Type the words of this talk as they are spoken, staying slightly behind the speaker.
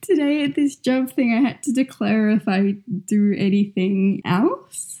Today at this job thing, I had to declare if I do anything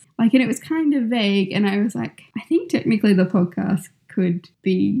else. Like, and it was kind of vague, and I was like, I think technically the podcast could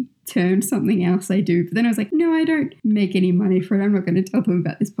be termed something else I do. But then I was like, no, I don't make any money for it. I'm not going to tell them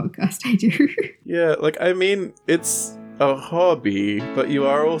about this podcast I do. Yeah, like, I mean, it's a hobby, but you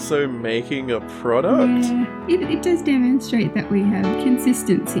are also making a product. Yeah, it does demonstrate that we have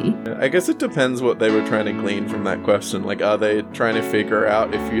consistency. I guess it depends what they were trying to glean from that question. Like, are they trying to figure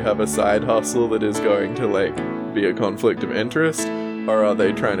out if you have a side hustle that is going to, like, be a conflict of interest? Or are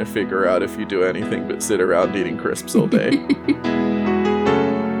they trying to figure out if you do anything but sit around eating crisps all day?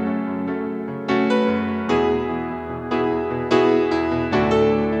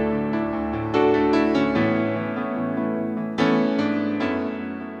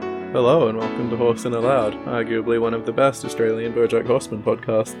 Hello and welcome to Horsin' Aloud, arguably one of the best Australian BoJack Horseman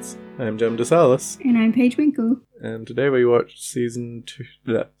podcasts. I'm Jem DeSalis. And I'm Paige Winkle. And today we watched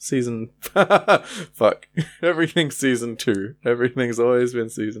fuck. Everything's season 2. Everything's always been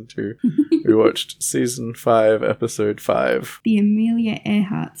season 2. We watched season 5, episode 5. The Amelia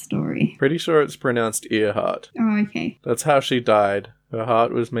Earhart story. Pretty sure it's pronounced Earhart. Oh, okay. That's how she died. Her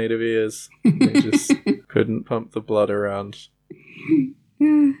heart was made of ears. They just couldn't pump the blood around.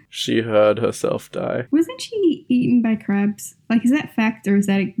 She heard herself die. Wasn't she eaten by crabs? Like, is that fact or is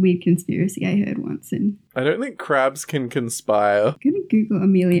that a weird conspiracy I heard once? And I don't think crabs can conspire. I'm gonna Google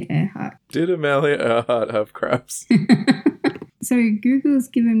Amelia Earhart. Did Amelia Earhart have crabs? So Google's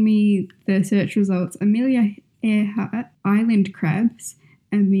given me the search results. Amelia Earhart island crabs,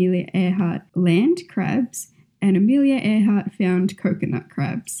 Amelia Earhart land crabs, and Amelia Earhart found coconut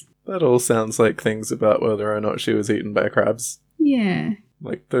crabs. That all sounds like things about whether or not she was eaten by crabs. Yeah.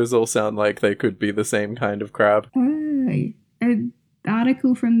 Like, those all sound like they could be the same kind of crab. An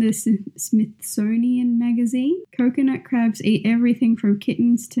article from the Smithsonian magazine. Coconut crabs eat everything from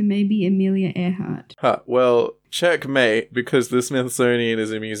kittens to maybe Amelia Earhart. Well, checkmate, because the Smithsonian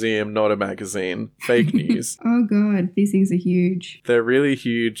is a museum, not a magazine. Fake news. Oh god, these things are huge. They're really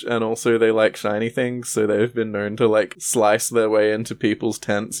huge, and also they like shiny things, so they've been known to, like, slice their way into people's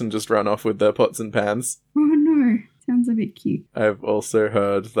tents and just run off with their pots and pans. Oh no. Sounds a bit cute. I've also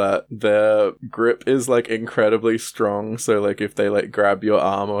heard that their grip is, like, incredibly strong, so, like, if they, like, grab your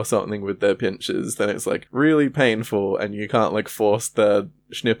arm or something with their pinches, then it's, like, really painful, and you can't, like, force their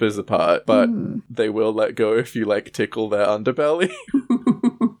schnippers apart, but they will let go if you, like, tickle their underbelly.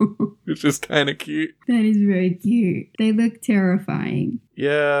 Which is kind of cute. That is very cute. They look terrifying.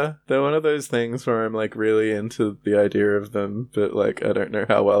 Yeah, they're one of those things where I'm, like, really into the idea of them, but, like, I don't know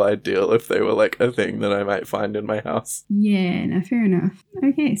how well I'd deal if they were, like, a thing that I might find in my house. Yeah, no, fair enough.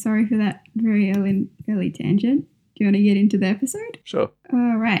 Okay, sorry for that very early tangent. Do you want to get into the episode? Sure.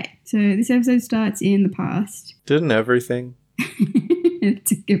 Alright, so this episode starts in the past. Didn't everything?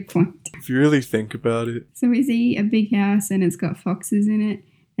 That's a good point. If you really think about it. So we see a big house and it's got foxes in it,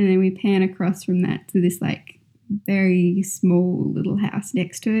 and then we pan across from that to this, like, very small little house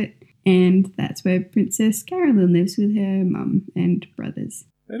next to it, and that's where Princess Carolyn lives with her mum and brothers.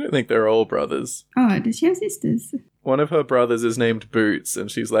 I don't think they're all brothers. Oh, does she have sisters? One of her brothers is named Boots,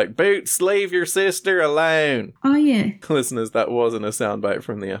 and she's like, Boots, leave your sister alone! Oh, yeah. Listeners, that wasn't a soundbite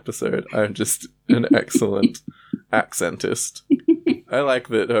from the episode. I'm just an excellent accentist. I like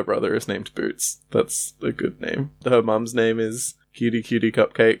that her brother is named Boots. That's a good name. Her mum's name is Cutie Cutie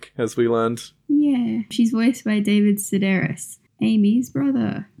Cupcake, as we learned. Yeah. She's voiced by David Sedaris, Amy's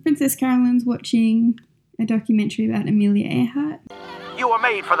brother. Princess Carolyn's watching a documentary about Amelia Earhart. You were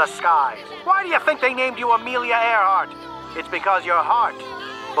made for the skies. Why do you think they named you Amelia Earhart? It's because your heart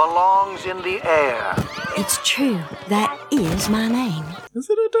belongs in the air. It's true. That is my name. Is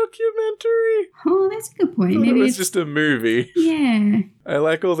it a documentary? Oh, that's a good point. Maybe Maybe it was it's just a movie. Yeah. I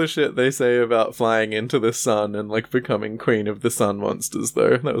like all the shit they say about flying into the sun and, like, becoming queen of the sun monsters,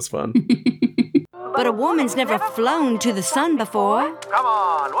 though. That was fun. But a woman's never flown to the sun before. Come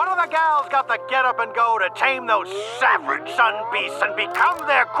on, what have the gals got the get up and go to tame those savage sun beasts and become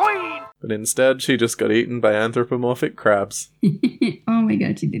their queen? But instead, she just got eaten by anthropomorphic crabs. Oh my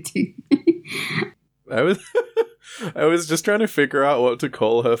god, she did too. I was just trying to figure out what to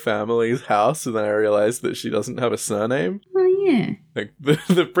call her family's house, and then I realized that she doesn't have a surname. Oh yeah. Like,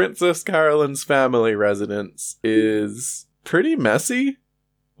 the Princess Carolyn's family residence is pretty messy.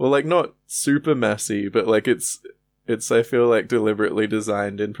 Well, like, not super messy, but, like, it's I feel like, deliberately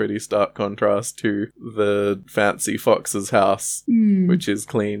designed in pretty stark contrast to the fancy fox's house, which is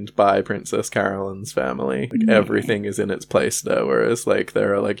cleaned by Princess Carolyn's family. Like, everything is in its place there, whereas, like,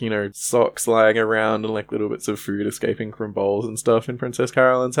 there are, like, you know, socks lying around and, like, little bits of food escaping from bowls and stuff in Princess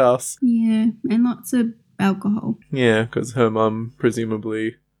Carolyn's house. Yeah, and lots of alcohol. Yeah, because her mum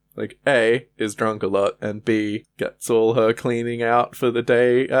presumably like A, is drunk a lot, and B, gets all her cleaning out for the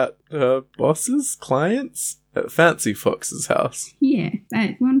day at her boss's clients at Fancy Fox's house. Yeah.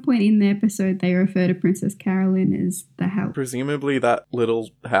 At one point in the episode, they refer to Princess Carolyn as the help. Presumably that little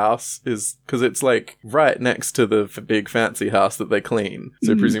house is, because it's like right next to the big fancy house that they clean.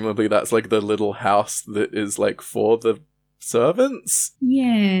 So presumably that's like the little house that is like for the servants?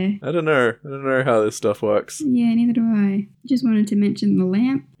 Yeah. I don't know how this stuff works. Yeah, neither do I. Just wanted to mention the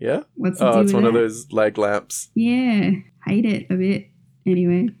lamp. Yeah? What's the deal it's with one of that? those leg lamps. Yeah. Hate it a bit.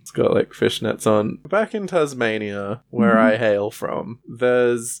 Anyway. It's got like fishnets on. Back in Tasmania, where I hail from,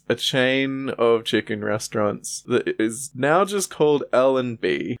 there's a chain of chicken restaurants that is now just called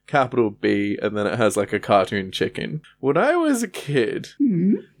L&B, capital B, and then it has like a cartoon chicken. When I was a kid,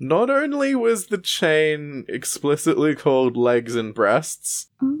 not only was the chain explicitly called Legs and Breasts,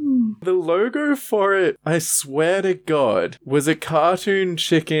 the logo for it, I swear to God, was a cartoon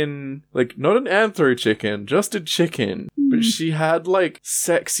chicken, like not an anthro chicken, just a chicken. But she had like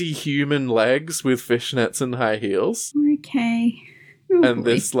sexy human legs with fishnets and high heels. Okay. Oh, and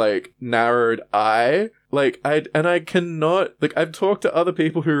boy. this like narrowed eye. Like I cannot, like I've talked to other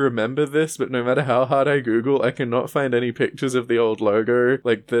people who remember this, but no matter how hard I Google, I cannot find any pictures of the old logo.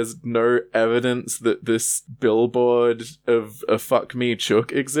 Like there's no evidence that this billboard of a fuck me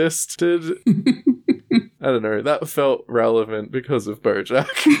chook existed. I don't know, that felt relevant because of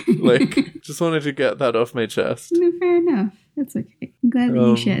BoJack. Like, just wanted to get that off my chest. No, fair enough. That's okay. I'm glad that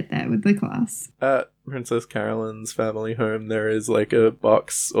you shared that with the class. At Princess Carolyn's family home, there is like a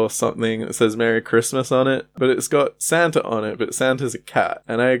box or something that says Merry Christmas on it, but it's got Santa on it, but Santa's a cat.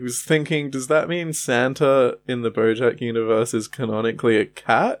 And I was thinking, does that mean Santa in the BoJack universe is canonically a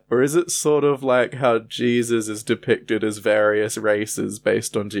cat? Or is it sort of like how Jesus is depicted as various races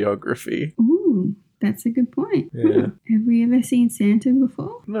based on geography? Ooh. That's a good point. Yeah. Have we ever seen Santa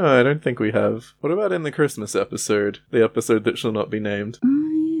before? No, I don't think we have. What about in the Christmas episode? The episode that shall not be named.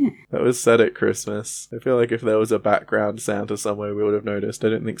 Oh, yeah. That was set at Christmas. I feel like if there was a background Santa somewhere, we would have noticed. I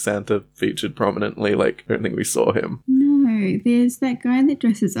don't think Santa featured prominently. Like, I don't think we saw him. No, there's that guy that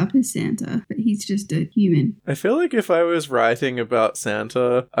dresses up as Santa, but he's just a human. I feel like if I was writing about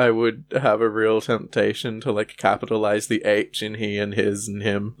Santa, I would have a real temptation to, like, capitalize the H in he and his and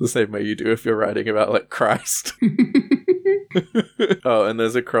him. The same way you do if you're writing about, like, Christ. Oh, and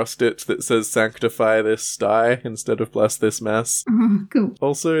there's a cross stitch that says sanctify this sty instead of bless this mess. Oh, cool.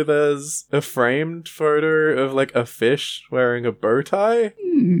 Also, there's a framed photo of like a fish wearing a bow tie.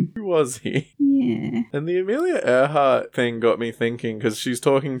 Who was he? Yeah. And the Amelia Earhart thing got me thinking because she's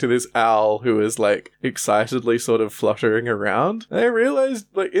talking to this owl who is like excitedly sort of fluttering around. And I realized,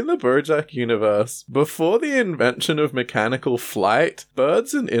 like, in the BoJack universe, before the invention of mechanical flight,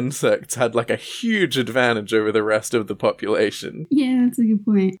 birds and insects had like a huge advantage over the rest of the population. Yeah, that's a good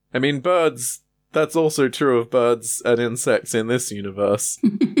point. I mean, birds, that's also true of birds and insects in this universe.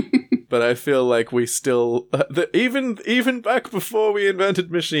 But I feel like we still, even back before we invented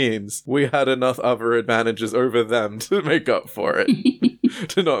machines, we had enough other advantages over them to make up for it.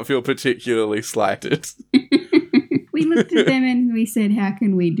 To not feel particularly slighted. We looked at them and we said, how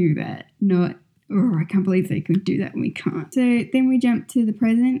can we do that? Not, oh, I can't believe they could do that and we can't. So then we jump to the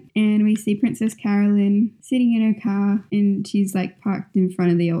present and we see Princess Carolyn sitting in her car and she's like parked in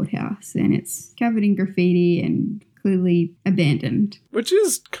front of the old house and it's covered in graffiti and clearly abandoned. Which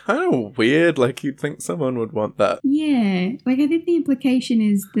is kind of weird, like you'd think someone would want that. Yeah, like I think the implication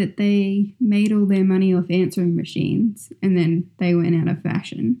is that they made all their money off answering machines and then they went out of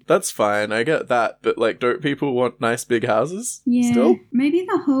fashion. That's fine, I get that, but like don't people want nice big houses? Yeah, Still? maybe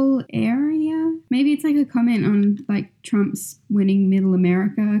the whole area. Maybe it's like a comment on like Trump's winning middle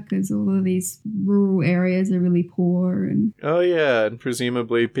America because all of these rural areas are really poor and... Oh yeah, and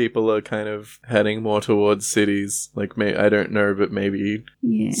presumably people are kind of heading more towards cities. Like, I don't know, but maybe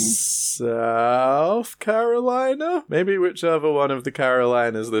yeah. South Carolina? Maybe whichever one of the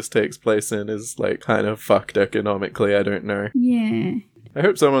Carolinas this takes place in is, like, kind of fucked economically, I don't know. Yeah. I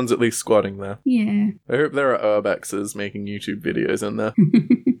hope someone's at least squatting there. Yeah. I hope there are urbexes making YouTube videos in there.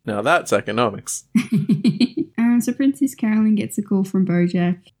 Now that's economics. So Princess Carolyn gets a call from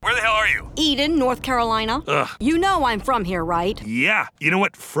BoJack. Where the hell are you? Eden, North Carolina. Ugh. You know I'm from here, right? Yeah. You know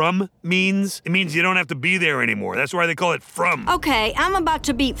what from means? It means you don't have to be there anymore. That's why they call it from. Okay, I'm about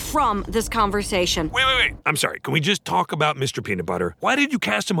to be from this conversation. Wait. I'm sorry. Can we just talk about Mr. Peanut Butter? Why did you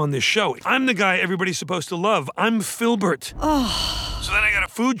cast him on this show? I'm the guy everybody's supposed to love. I'm Filbert. Oh. So then I got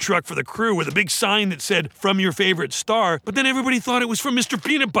a food truck for the crew with a big sign that said, from your favorite star, but then everybody thought it was from Mr.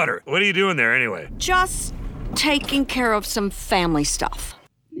 Peanut Butter. What are you doing there anyway? Just taking care of some family stuff.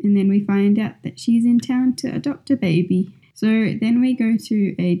 And then we find out that she's in town to adopt a baby. So then we go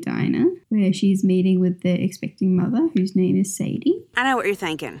to a diner where she's meeting with the expecting mother, whose name is Sadie. I know what you're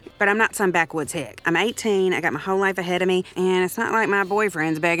thinking, but I'm not some backwoods hick. I'm 18, I got my whole life ahead of me, and it's not like my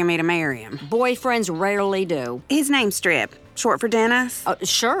boyfriend's begging me to marry him. Boyfriends rarely do. His name's Strip, short for Dennis.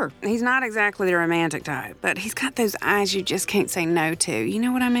 Sure. He's not exactly the romantic type, but he's got those eyes you just can't say no to. You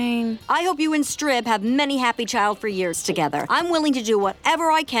know what I mean? I hope you and Strib have many happy child-free years together. I'm willing to do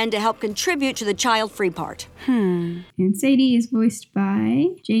whatever I can to help contribute to the child-free part. And Sadie is voiced by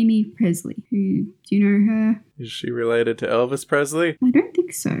Jamie Presley, who, do you know her? Is she related to Elvis Presley? I don't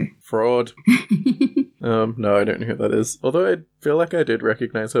think so. Fraud. No, I don't know who that is. Although I feel like I did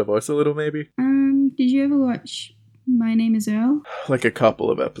recognize her voice a little, maybe. Did you ever watch My Name is Earl? Like a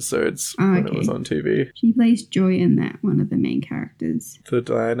couple of episodes when it was on TV. She plays Joy in that, one of the main characters. The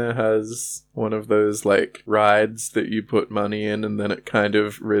diner has one of those, like, rides that you put money in and then it kind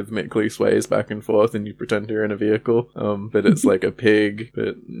of rhythmically sways back and forth and you pretend you're in a vehicle. But it's like a pig,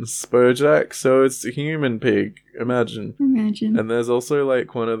 but it's Bojack, so it's a human pig. Imagine. And there's also,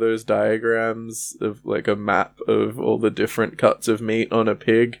 like, one of those diagrams of, like, a map of all the different cuts of meat on a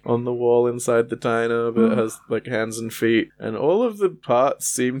pig on the wall inside the diner, but it has, like, hands and feet. And all of the parts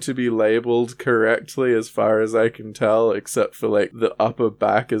seem to be labeled correctly as far as I can tell, except for, like, the upper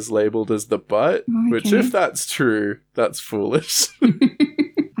back is labeled as the butt, which, if that's true, that's foolish.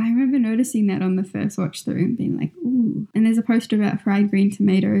 I remember noticing that on the first watch through and being like, ooh. And there's a poster about fried green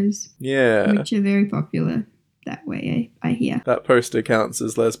tomatoes. Yeah. Which are very popular that way, I hear. That poster counts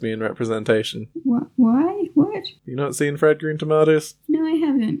as lesbian representation. What? Why? What? You not seen fried green tomatoes? No, I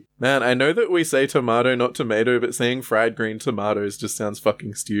haven't. Man, I know that we say tomato, not tomato, but saying fried green tomatoes just sounds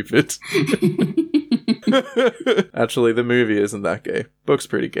fucking stupid. Actually, the movie isn't that gay. Book's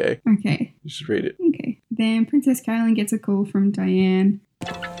pretty gay. Okay. You should read it. Okay. Then Princess Carolyn gets a call from Diane.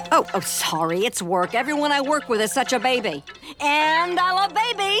 Oh, sorry, it's work. Everyone I work with is such a baby. And I love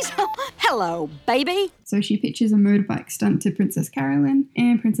babies. Hello, baby. So she pitches a motorbike stunt to Princess Carolyn,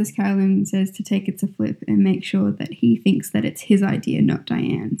 and Princess Carolyn says to take it to Flip and make sure that he thinks that it's his idea, not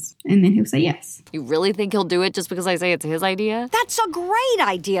Diane's. And then he'll say yes. You really think he'll do it just because I say it's his idea? That's a great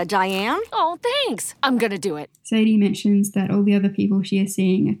idea, Diane. Oh, thanks. I'm gonna do it. Sadie mentions that all the other people she is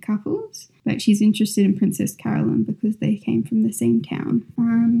seeing are couples, but she's interested in Princess Carolyn because they came from the same town.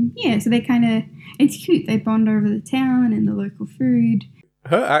 So they kind of, it's cute. They bond over the town and the local food.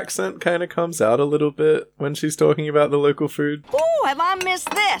 Her accent kind of comes out a little bit when she's talking about the local food. Oh, have I missed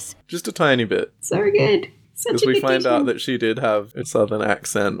this? Just a tiny bit. So good. Because we find out that she did have a southern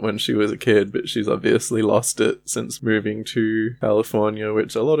accent when she was a kid, but she's obviously lost it since moving to California,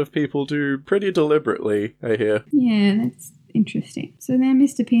 which a lot of people do pretty deliberately, I hear. Yeah, that's interesting. So then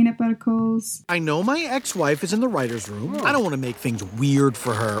Mr. Peanut Butter calls. I know my ex-wife is in the writer's room. I don't want to make things weird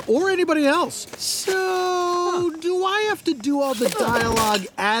for her or anybody else. So, do I have to do all the dialogue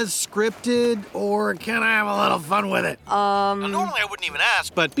as scripted, or can I have a little fun with it? Normally I wouldn't even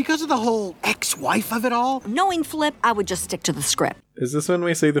ask, but because of the whole ex-wife of it all... Knowing Flip, I would just stick to the script. Is this when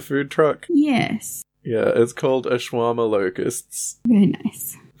we see the food truck? Yes. Yeah, it's called Ashwama Locusts. Very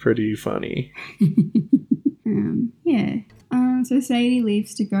nice. Pretty funny. So Sadie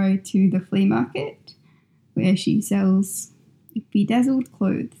leaves to go to the flea market where she sells bedazzled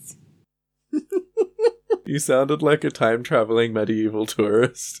clothes. You sounded like a time-traveling medieval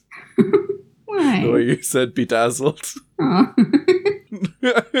tourist. Why? The way you said bedazzled. Oh.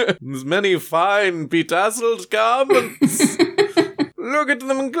 There's many fine bedazzled garments. Look at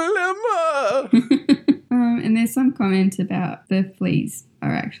them glimmer. And there's some comment about the fleas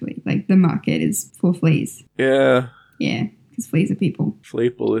are actually, like, the market is for fleas. Yeah. Yeah, because fleas are people.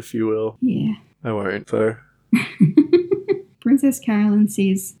 Fleeple, if you will. Yeah. I won't, though. Princess Carolyn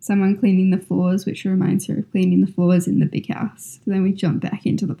sees someone cleaning the floors, which reminds her of cleaning the floors in the big house. So then we jump back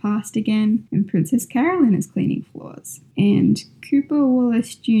into the past again, and Princess Carolyn is cleaning floors. And Cooper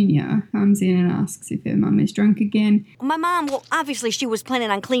Wallace Jr. comes in and asks if her mum is drunk again. My mom, well, obviously she was planning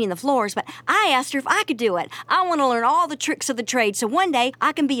on cleaning the floors, but I asked her if I could do it. I want to learn all the tricks of the trade so one day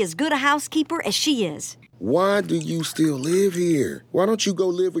I can be as good a housekeeper as she is. Why do you still live here? Why don't you go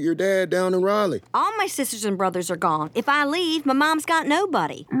live with your dad down in Raleigh? All my sisters and brothers are gone. If I leave, my mom's got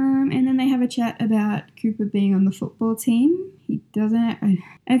nobody. And then they have a chat about Cooper being on the football team. He doesn't...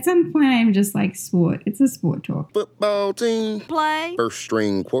 At some point, I'm just like, sport. It's a sport talk. Football team. Play. First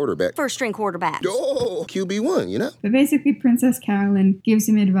string quarterback. First string quarterback. Oh, QB1, you know? But basically, Princess Carolyn gives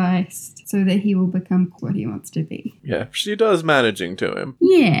him advice so that he will become what he wants to be. Yeah, she does managing to him.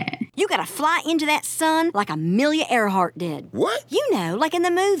 Yeah. You gotta fly into that sun like Amelia Earhart did. What? You know, like in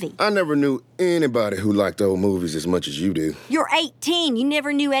the movie. I never knew anybody who liked old movies as much as you do. You're 18. You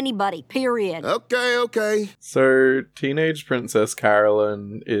never knew anybody, period. Okay. So, teenage Princess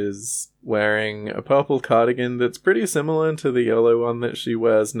Carolyn is wearing a purple cardigan that's pretty similar to the yellow one that she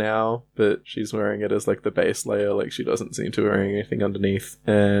wears now, but she's wearing it as like the base layer, like she doesn't seem to be wearing anything underneath.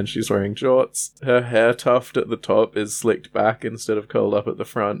 And she's wearing jorts. Her hair tuft at the top is slicked back instead of curled up at the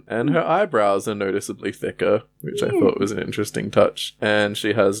front, and her eyebrows are noticeably thicker, which I thought was an interesting touch. And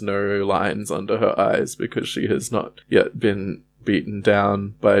she has no lines under her eyes because she has not yet been beaten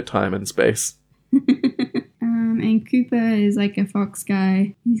down by time and space. And Cooper is like a Fox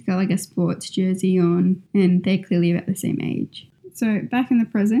guy. He's got like a sports jersey on, and they're clearly about the same age. So back in the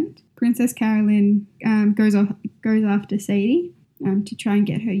present, Princess Carolyn goes after Sadie to try and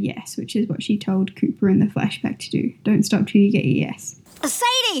get her yes, which is what she told Cooper in the flashback to do. Don't stop till you get your yes.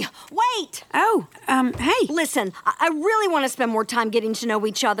 Sadie, wait! Oh, hey. Listen, I really want to spend more time getting to know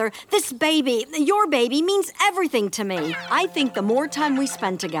each other. This baby, your baby, means everything to me. I think the more time we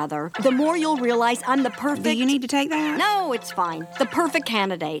spend together, the more you'll realize I'm the perfect... Do you need to take that? No, it's fine. The perfect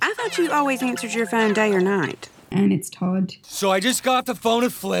candidate. I thought you always answered your phone day or night. And it's Todd. So I just got off the phone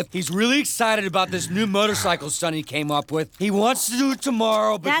with Flip. He's really excited about this new motorcycle stunt he came up with. He wants to do it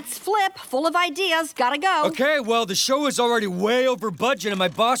tomorrow, but... That's Flip, full of ideas. Gotta go. Okay, well, the show is already way over budget, and my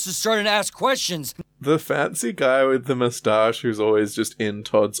boss is starting to ask questions. The fancy guy with the mustache who's always just in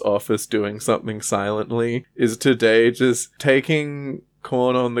Todd's office doing something silently is today just taking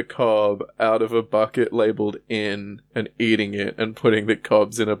corn on the cob out of a bucket labeled in and eating it and putting the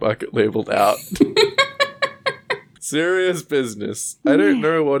cobs in a bucket labeled out. Serious business. I don't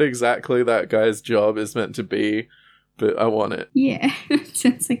know what exactly that guy's job is meant to be, but I want it. Yeah,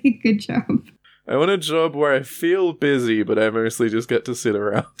 sounds like a good job. I want a job where I feel busy, but I mostly just get to sit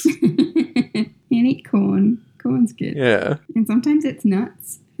around. And eat corn. Corn's good. Yeah. And sometimes it's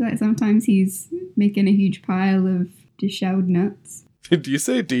nuts. I feel like sometimes he's making a huge pile of deshelled nuts. Did you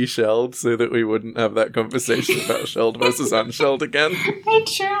say de-shelled so that we wouldn't have that conversation about shelled versus unshelled again? I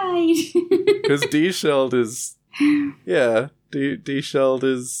tried. Because de-shelled is... Yeah, de-shelled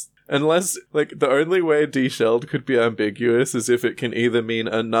is... Unless, like, the only way de-shelled could be ambiguous is if it can either mean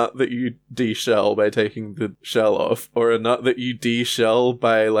a nut that you de-shell by taking the shell off, or a nut that you de-shell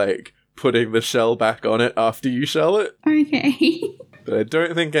by, like, putting the shell back on it after you shell it. Okay. But I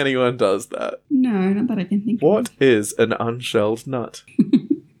don't think anyone does that. No, not that I can think What is an unshelled nut?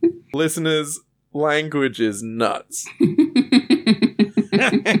 Listeners, language is nuts.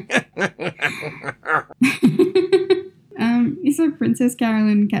 So Princess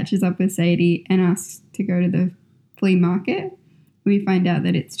Carolyn catches up with Sadie and asks to go to the flea market. We find out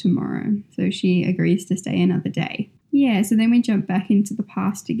that it's tomorrow, so she agrees to stay another day. Yeah, so then we jump back into the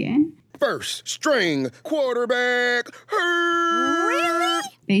past again. First string quarterback. Really?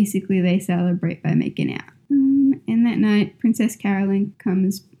 Basically, they celebrate by making out. And that night, Princess Carolyn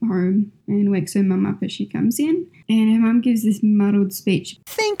comes home and wakes her mum up as she comes in. And her mum gives this muddled speech.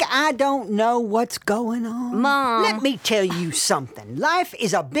 Think I don't know what's going on? Mom. Let me tell you something. Life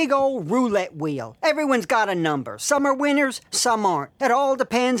is a big old roulette wheel. Everyone's got a number. Some are winners, some aren't. It all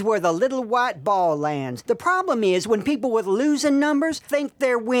depends where the little white ball lands. The problem is when people with losing numbers think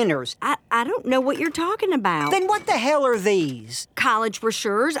they're winners. I don't know what you're talking about. Then what the hell are these? College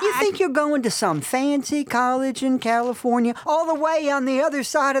brochures. You think you're going to some fancy college in California, all the way on the other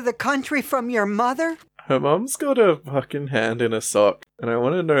side of the country from your mother? Her mum's got a fucking hand in a sock, and I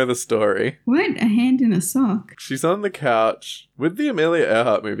want to know the story. What? A hand in a sock? She's on the couch with the Amelia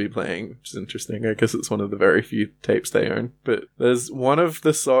Earhart movie playing, which is interesting. I guess it's one of the very few tapes they own. But there's one of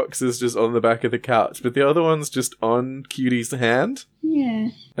the socks is just on the back of the couch, but the other one's just on Cutie's hand. Yeah.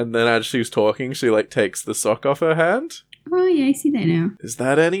 And then as she's talking, she like takes the sock off her hand. Oh yeah, I see that now. Is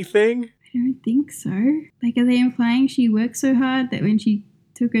that anything? I don't think so. Like, are they implying she worked so hard that when she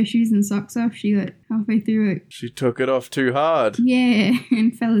took her shoes and socks off, she got halfway through it? She took it off too hard. Yeah,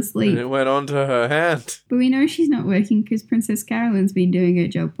 and fell asleep. And it went onto her hand. But we know she's not working because Princess Carolyn's been doing her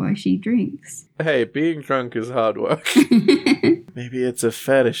job while she drinks. Hey, being drunk is hard work. Maybe it's a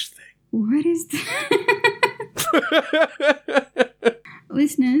fetish thing. What is that?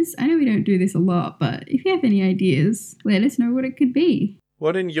 Listeners, I know we don't do this a lot, but if you have any ideas, let us know what it could be.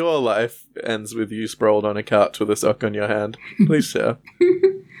 What in your life ends with you sprawled on a couch with a sock on your hand? Please share.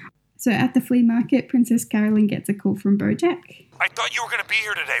 So at the flea market, Princess Carolyn gets a call from Bojack. I thought you were going to be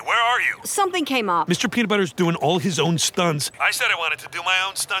here today. Where are you? Something came up. Mr. Peanut Butter's doing all his own stunts. I said I wanted to do my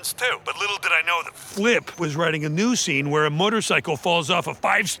own stunts too, but little did I know that Flip was writing a new scene where a motorcycle falls off a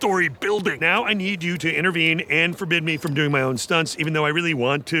 5-story building. Now I need you to intervene and forbid me from doing my own stunts, even though I really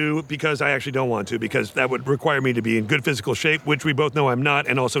want to, because I actually don't want to, because that would require me to be in good physical shape, which we both know I'm not,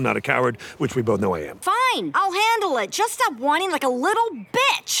 and also not a coward, which we both know I am. Fine, I'll handle it. Just stop whining like a little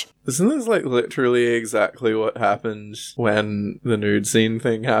bitch. Isn't this like literally exactly what happened when the nude scene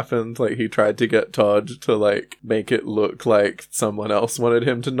thing happened? Like he tried to get Todd to like make it look like someone else wanted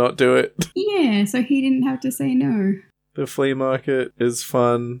him to not do it. Yeah, so he didn't have to say no. The flea market is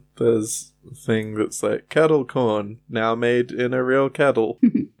fun. There's a thing that's like kettle corn, now made in a real kettle.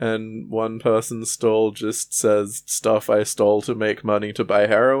 And one person's stall just says stuff I stole to make money to buy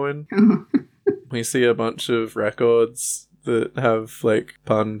heroin. We see a bunch of records that have like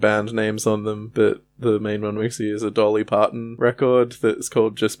pun band names on them, but the main one we see is a Dolly Parton record that's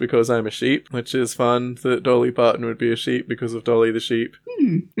called Just Because I'm a Sheep, which is fun that Dolly Parton would be a sheep because of Dolly the sheep.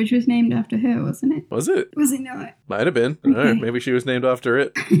 Which was named after her, wasn't it? Was it? Was it not? Might have been. I don't know, maybe she was named after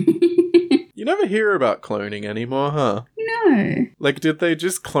it. You never hear about cloning anymore, huh? No. Like, did they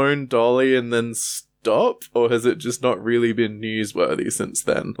just clone Dolly and then stop? Or has it just not really been newsworthy since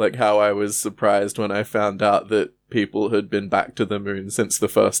then? Like how I was surprised when I found out that people had been back to the moon since the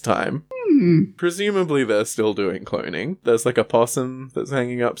first time. Presumably they're still doing cloning. There's like a possum that's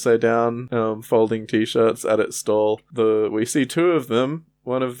hanging upside down, folding t-shirts at its stall. We see two of them.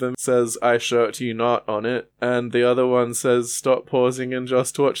 One of them says, "I shirt you not" on it, and the other one says, "Stop pausing and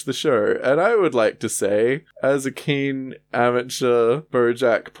just watch the show." And I would like to say, as a keen amateur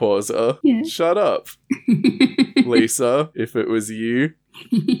BoJack pauser, shut up, Lisa, if it was you.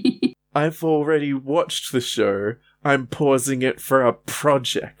 I've already watched the show. I'm pausing it for a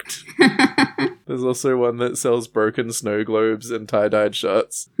project. There's also one that sells broken snow globes and tie-dyed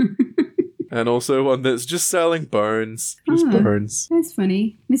shirts. And also one that's just selling bones. Just bones. That's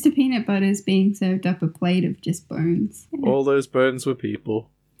funny. Mr. Peanut Butter's being served up a plate of just bones. All those bones were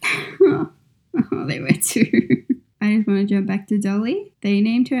people. Oh, they were too. I just want to jump back to Dolly. They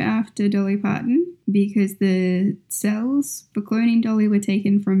named her after Dolly Parton because the cells for cloning Dolly were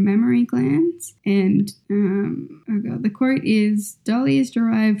taken from mammary glands. And, the quote is, "Dolly is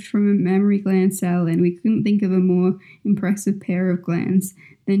derived from a mammary gland cell, and we couldn't think of a more impressive pair of glands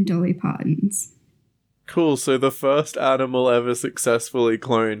than Dolly Parton's." Cool, so the first animal ever successfully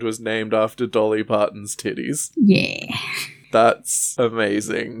cloned was named after Dolly Parton's titties. Yeah. That's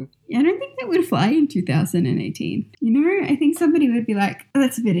amazing. I don't think that would fly in 2018. You know, I think somebody would be like, "Oh,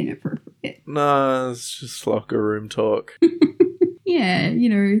 that's a bit inappropriate." Nah, it's just locker room talk. Yeah, you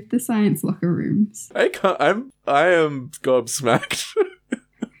know, the science locker rooms. I am gobsmacked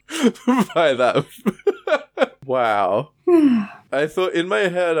by that. Wow. I thought in my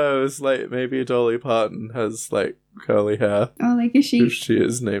head I was like, maybe Dolly Parton has like curly hair. Oh, like a sheep. If she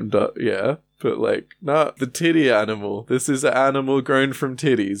is named up, yeah. But like, not the titty animal. This is an animal grown from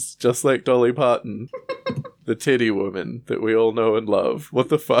titties, just like Dolly Parton. The titty woman that we all know and love. What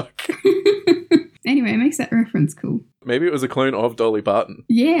the fuck? Anyway, it makes that reference cool. Maybe it was a clone of Dolly Parton.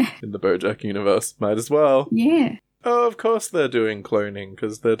 Yeah. In the BoJack universe. Might as well. Yeah. Oh, of course they're doing cloning,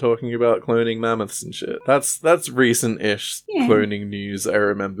 because they're talking about cloning mammoths and shit. That's recent-ish cloning news I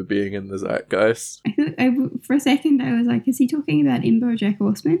remember being in the zeitgeist. For a second I was like, is he talking about in BoJack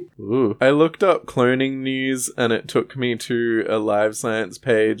Horseman? Ooh. I looked up cloning news, and it took me to a Live Science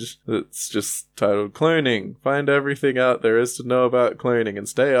page that's just titled Cloning. Find everything out there is to know about cloning and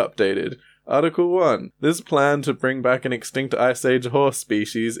stay updated. Article 1. This plan to bring back an extinct Ice Age horse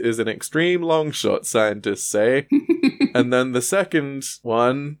species is an extreme long shot, scientists say. And then the second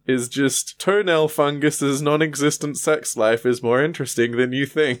one is just toenail fungus's non-existent sex life is more interesting than you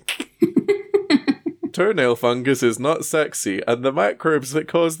think. Toenail fungus is not sexy, and the microbes that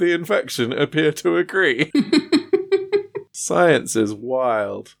cause the infection appear to agree. Science is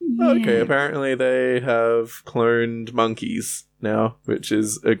wild. Yeah. Okay, apparently they have cloned monkeys now, which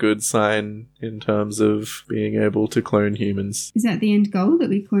is a good sign in terms of being able to clone humans. Is that the end goal, that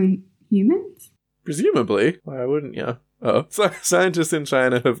we clone humans? Presumably. Why wouldn't you? Oh, scientists in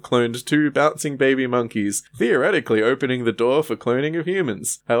China have cloned 2 bouncing baby monkeys, theoretically opening the door for cloning of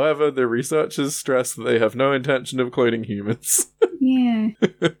humans. However, the researchers stress that they have no intention of cloning humans. Yeah,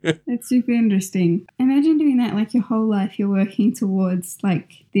 that's super interesting. Imagine doing that like your whole life. You're working towards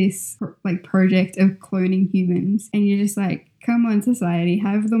like this like project of cloning humans, and you're just like, come on, society,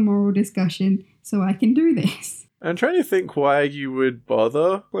 have the moral discussion so I can do this. I'm trying to think why you would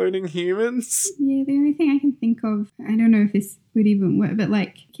bother cloning humans. Yeah, the only thing I can think of, I don't know if this would even work, but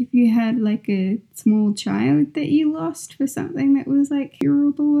like if you had like a small child that you lost for something that was like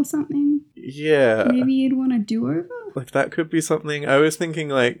curable or something, Yeah. maybe you'd want a do-over? Like that could be something. I was thinking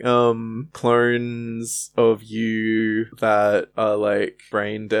like clones of you that are like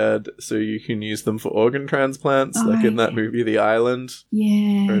brain dead so you can use them for organ transplants, like in that movie The Island.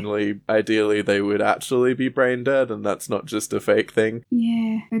 Yeah. Only ideally they would actually be brain dead and that's not just a fake thing.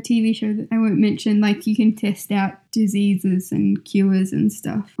 Yeah, a TV show that I won't mention, like you can test out diseases and cures and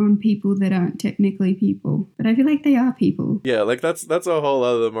stuff on people that aren't technically people, but I feel like they are people. Yeah, like that's a whole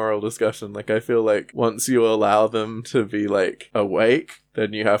other moral discussion. Like I feel like once you allow them to be like awake,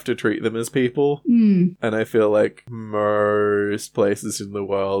 then you have to treat them as people. And I feel like most places in the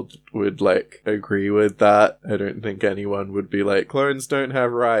world would like agree with that. I don't think anyone would be like, clones don't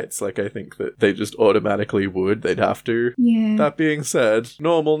have rights. Like I think that they just automatically would. They'd have to. Yeah. That being said,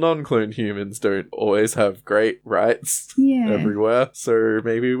 normal non-cloned humans don't always have great rights everywhere. So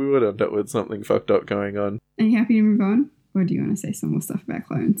maybe we would end up with something fucked up going on. Are you happy to move on? Or do you want to say some more stuff about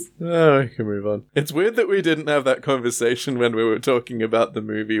clones? Oh, I can move on. It's weird that we didn't have that conversation when we were talking about the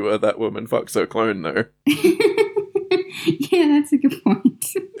movie where that woman fucks her clone, though. Yeah, that's a good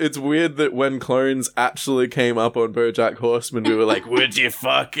point. It's weird that when clones actually came up on BoJack Horseman, we were like, would you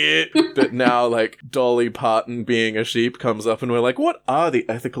fuck it? But now, like, Dolly Parton being a sheep comes up and we're like, what are the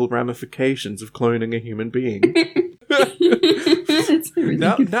ethical ramifications of cloning a human being? That's a really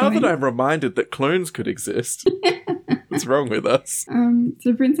now good point. that I'm reminded that clones could exist, what's wrong with us?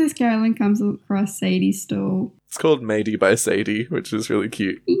 So Princess Carolyn comes across Sadie's stall. It's called Mady by Sadie, which is really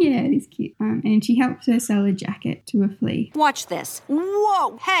cute. Yeah, it is cute. And she helps her sell a jacket to a flea. Watch this.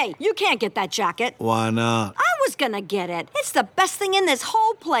 Whoa! Hey, you can't get that jacket. Why not? I was gonna get it. It's the best thing in this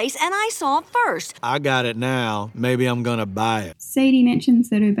whole place, and I saw it first. I got it now. Maybe I'm gonna buy it. Sadie mentions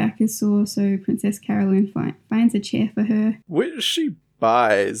that her back is sore, so Princess Carolyn finds a chair for her. Which she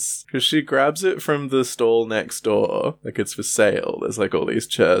buys, because she grabs it from the stall next door. Like it's for sale. There's like all these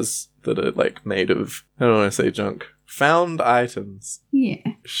chairs that are like made of, I don't want to say junk, found items.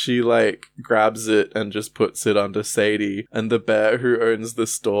 Yeah. She like grabs it and just puts it under Sadie, and the bear who owns the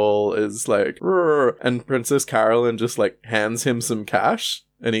stall is like, "Rrr," and Princess Carolyn just like hands him some cash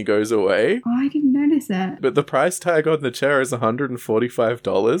and he goes away. Oh, I didn't notice that. But the price tag on the chair is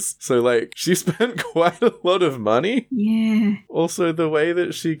 $145. So, like, she spent quite a lot of money. Yeah. Also, the way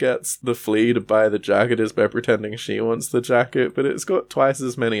that she gets the flea to buy the jacket is by pretending she wants the jacket, but it's got twice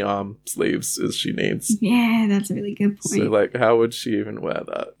as many arm sleeves as she needs. Yeah, that's a really good point. So, like, how would she even wear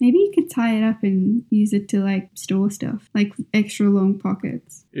that? Maybe you could tie it up and use it to, like, store stuff. Like, extra long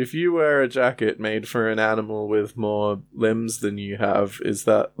pockets. If you wear a jacket made for an animal with more limbs than you have, is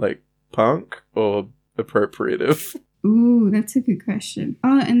that, like, punk or appropriative? Ooh, that's a good question.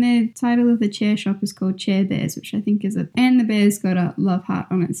 Oh, and the title of the chair shop is called Chair Bears, which I think is and the bear's got a love heart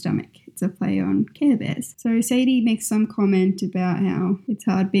on its stomach. It's a play on Care Bears. So Sadie makes some comment about how it's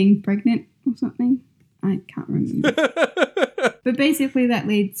hard being pregnant or something. I can't remember. But basically that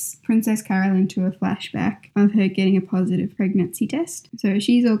leads Princess Carolyn to a flashback of her getting a positive pregnancy test. So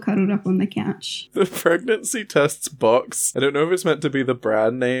she's all cuddled up on the couch. The pregnancy tests box, I don't know if it's meant to be the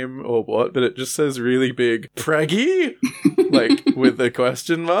brand name or what, but it just says really big, Preggy? Like, with a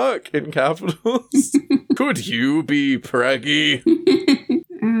question mark in capitals. Could you be Preggy?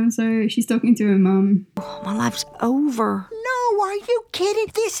 So she's talking to her mum. Oh, my life's over. No, are you kidding?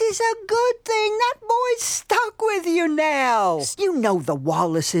 This is a good thing. That boy's stuck with you now. You know the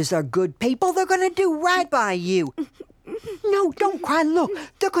Wallaces are good people. They're going to do right by you. No, don't cry. Look,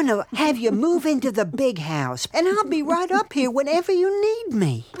 they're going to have you move into the big house, and I'll be right up here whenever you need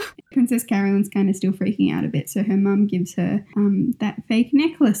me. Princess Carolyn's kind of still freaking out a bit, so her mum gives her that fake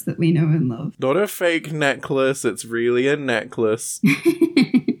necklace that we know and love. Not a fake necklace, it's really a necklace.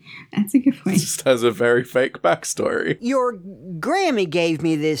 That's a good point. It just has a very fake backstory. Your Grammy gave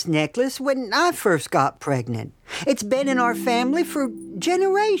me this necklace when I first got pregnant. It's been in our family for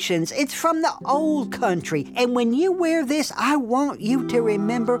generations. It's from the old country. And when you wear this, I want you to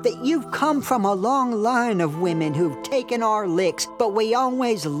remember that you've come from a long line of women who've taken our licks, but we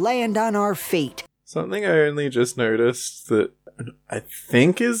always land on our feet. Something I only just noticed that I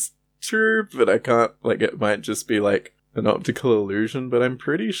think is true, but I can't, like, it might just be like an optical illusion, but I'm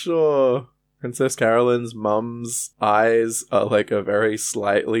pretty sure Princess Carolyn's mum's eyes are like a very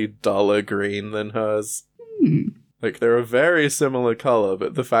slightly duller green than hers. Like, they're a very similar color,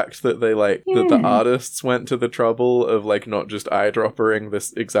 but the fact that they, like, that the artists went to the trouble of, like, not just eyedroppering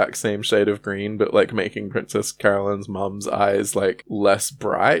this exact same shade of green, but, like, making Princess Carolyn's mum's eyes, like, less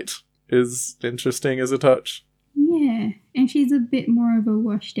bright is interesting as a touch. Yeah, and she's a bit more of a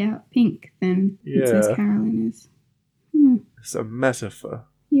washed out pink than Princess Carolyn is. It's a metaphor.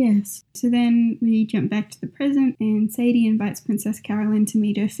 Yes. So then we jump back to the present, and Sadie invites Princess Carolyn to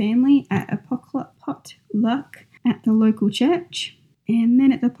meet her family at a potluck at the local church. And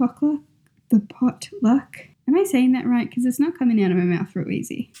then at the potluck, am I saying that right? Because it's not coming out of my mouth real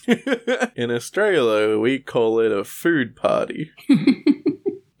easy. In Australia, we call it a food party.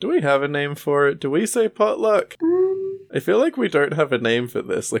 Do we have a name for it? Do we say potluck? I feel like we don't have a name for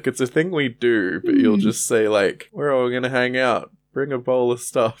this. Like, it's a thing we do, but you'll just say, like, we're all gonna hang out. Bring a bowl of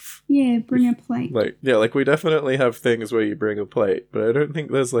stuff. Yeah, bring a plate. Like we definitely have things where you bring a plate, but I don't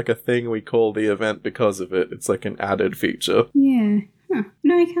think there's, like, a thing we call the event because of it. It's, like, an added feature. Yeah. Huh.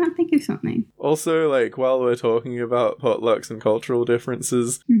 No, I can't think of something. Also, like, while we're talking about potlucks and cultural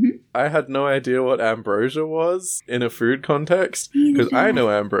differences, I had no idea what ambrosia was in a food context, because I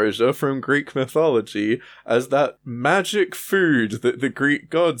know ambrosia from Greek mythology as that magic food that the Greek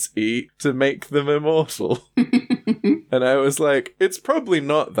gods eat to make them immortal. And I was like, it's probably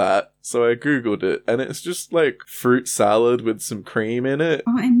not that. So I googled it, and it's just like fruit salad with some cream in it.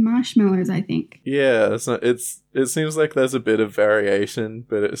 Oh, and marshmallows, I think. Yeah, it seems like there's a bit of variation,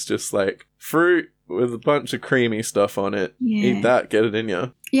 but it's just like fruit with a bunch of creamy stuff on it. Yeah. Eat that, get it in ya.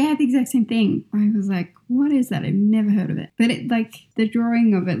 Yeah, I had the exact same thing. I was like, what is that? I've never heard of it. But it, like, the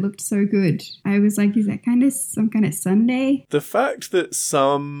drawing of it looked so good. I was like, is that kind of some kind of sundae? The fact that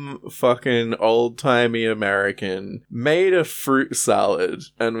some fucking old-timey American made a fruit salad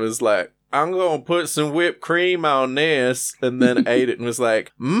and was like, I'm gonna put some whipped cream on this, and then ate it and was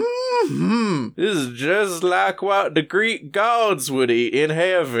like, this is just like what the Greek gods would eat in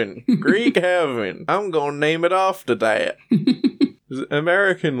heaven. Greek heaven. I'm gonna name it after that.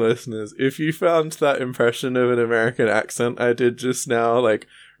 American listeners, if you found that impression of an American accent I did just now, like,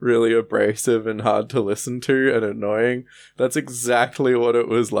 really abrasive and hard to listen to and annoying, that's exactly what it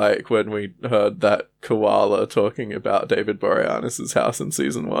was like when we heard that koala talking about David Boreanaz's house in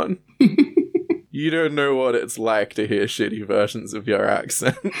season 1. You don't know what it's like to hear shitty versions of your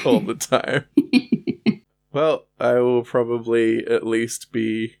accent all the time. Well, I will probably at least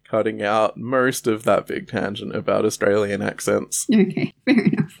be cutting out most of that big tangent about Australian accents. Okay, fair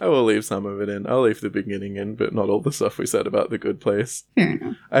enough. I will leave some of it in. I'll leave the beginning in, but not all the stuff we said about The Good Place. Fair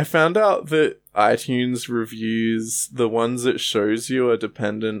enough. I found out that iTunes reviews, the ones it shows you, are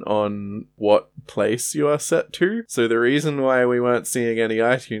dependent on what place you are set to. So the reason why we weren't seeing any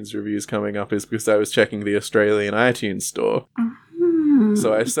iTunes reviews coming up is because I was checking the Australian iTunes store.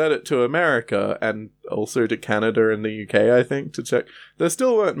 So I set it to America and also to Canada and the UK, I think, to check. There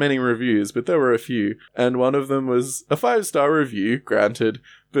still weren't many reviews, but there were a few. And one of them was a 5-star review, granted,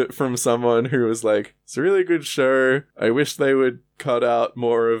 but from someone who was like, it's a really good show. I wish they would cut out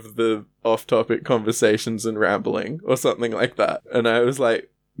more of the off-topic conversations and rambling, or something like that. And I was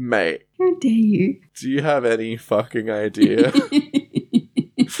like, mate. How dare you? Do you have any fucking idea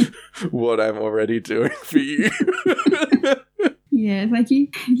what I'm already doing for you? Yeah, like you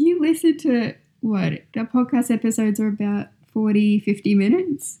listen to, what, the podcast episodes are about 40, 50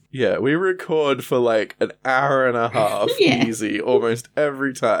 minutes? Yeah, we record for like an hour and a half, easy, almost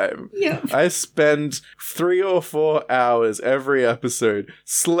every time. Yep. I spend 3 or 4 hours every episode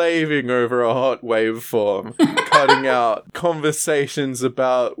slaving over a hot waveform, cutting out conversations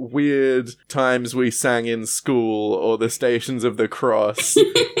about weird times we sang in school, or the Stations of the Cross,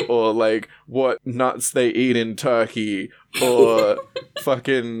 or like what nuts they eat in Turkey, or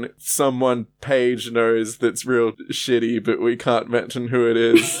fucking someone Paige knows that's real shitty, but we can't mention who it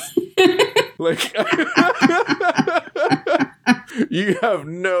is. Like, you have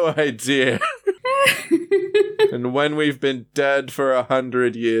no idea. And when we've been dead for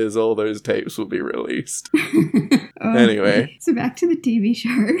 100 years, all those tapes will be released. Anyway. So back to the TV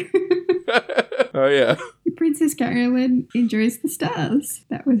show. Oh, yeah. Princess Carolyn enjoys the stars.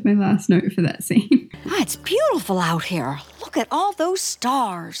 That was my last note for that scene. Ah, it's beautiful out here. Look at all those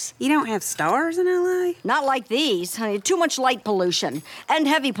stars. You don't have stars in LA? Not like these. Too much light pollution and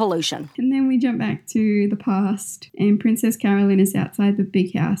heavy pollution. And then we jump back to the past, and Princess Carolyn is outside the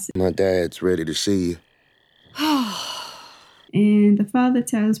big house. My dad's ready to see you. And the father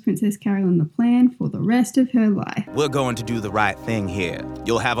tells Princess Carolyn the plan for the rest of her life. We're going to do the right thing here.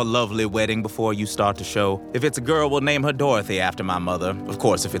 You'll have a lovely wedding before you start the show. If it's a girl, we'll name her Dorothy after my mother. Of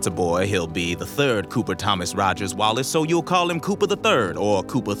course, if it's a boy, he'll be the 3rd Cooper Thomas Rogers Wallace, so you'll call him Cooper the 3rd, or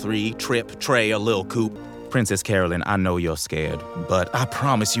Cooper 3, Trip, Trey, or Lil Coop. Princess Carolyn, I know you're scared, but I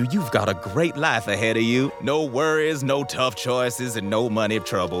promise you, you've got a great life ahead of you. No worries, no tough choices, and no money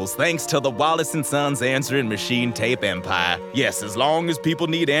troubles, thanks to the Wallace & Sons answering machine tape empire. Yes, as long as people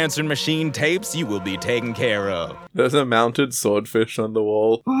need answering machine tapes, you will be taken care of. There's a mounted swordfish on the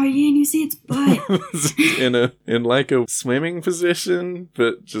wall. Oh yeah, and you see its butt. in like a swimming position,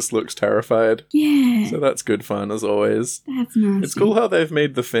 but just looks terrified. Yeah. So that's good fun as always. That's nice. It's cool how they've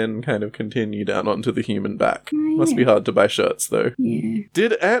made the fin kind of continue down onto the human back. Oh, yeah. Must be hard to buy shirts though. Yeah.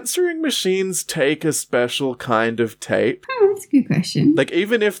 Did answering machines take a special kind of tape? Oh, that's a good question. Like,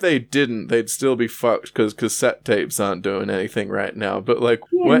 even if they didn't, they'd still be fucked because cassette tapes aren't doing anything right now. But, like,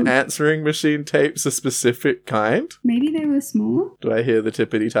 were answering machine tapes a specific kind? Maybe they were smaller? Do I hear the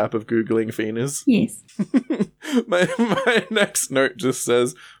tippity tap of Googling Phenas? Yes. my next note just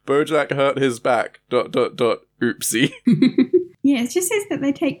says, Bojack hurt his back, ... oopsie. Yeah, it just says that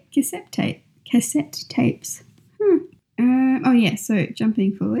they take cassette tapes. Oh yeah, so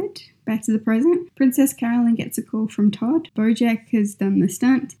jumping forward, back to the present. Princess Carolyn gets a call from Todd. Bojack has done the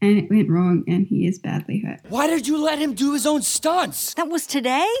stunt, and it went wrong, and he is badly hurt. Why did you let him do his own stunts? That was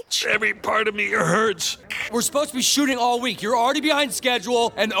today? Every part of me hurts. We're supposed to be shooting all week. You're already behind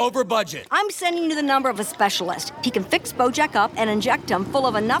schedule and over budget. I'm sending you the number of a specialist. He can fix Bojack up and inject him full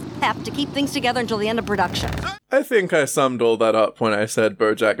of enough pep to keep things together until the end of production. I think I summed all that up when I said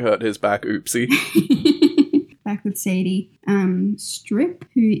Bojack hurt his back, oopsie. Back with Sadie. Strip,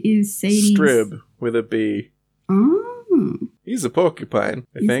 who is Sadie's... Strib, with a B. Oh. He's a porcupine,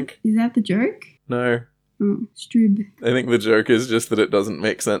 I think. Is that the joke? No. Oh, Strib. I think the joke is just that it doesn't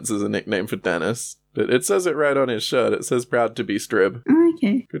make sense as a nickname for Dennis. But it says it right on his shirt. It says proud to be Strib. Oh,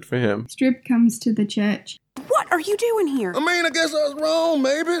 okay. Good for him. Strib comes to the church. What are you doing here? I mean, I guess I was wrong,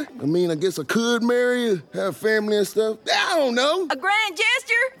 maybe. I mean, I guess I could marry you, have family and stuff. I don't know. A grand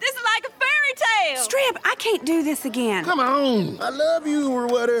gesture? This is like a fairy tale. Strip, I can't do this again. Come on. I love you or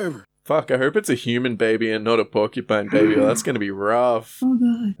whatever. Fuck, I hope it's a human baby and not a porcupine baby. That's going to be rough. Oh,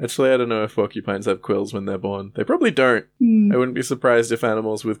 God. Actually, I don't know if porcupines have quills when they're born. They probably don't. I wouldn't be surprised if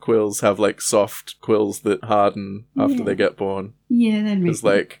animals with quills have, like, soft quills that harden after they get born. Yeah, that makes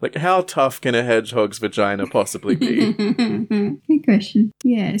sense. Like, how tough can a hedgehog's vagina possibly be? Good question.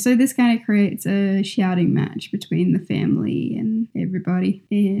 Yeah, so this kind of creates a shouting match between the family and everybody.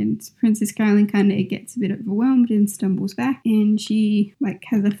 And Princess Carolyn kind of gets a bit overwhelmed and stumbles back. And she, like,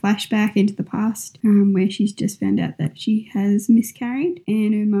 has a flashback into the past where she's just found out that she has miscarried.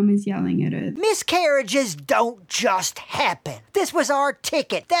 And her mum is yelling at her. Miscarriages don't just happen. This was our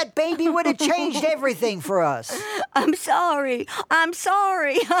ticket. That baby would have changed everything for us. I'm sorry. I'm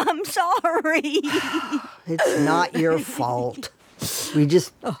sorry. I'm sorry. It's not your fault. We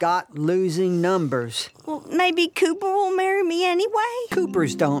just got losing numbers. Well, maybe Cooper will marry me anyway?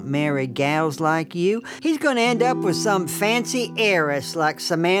 Coopers don't marry gals like you. He's gonna end up with some fancy heiress like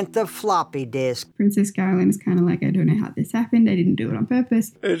Samantha Floppy Disk. Princess Carolyn is kind of like, I don't know how this happened. I didn't do it on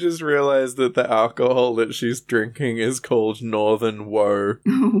purpose. I just realized that the alcohol that she's drinking is called Northern Woe.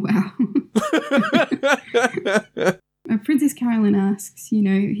 Oh, wow. Princess Carolyn asks,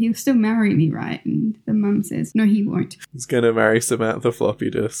 he'll still marry me, right? And the mum says, no, he won't. He's gonna marry Samantha Floppy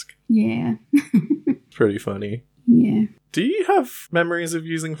Disk. Yeah. Pretty funny. Yeah. Do you have memories of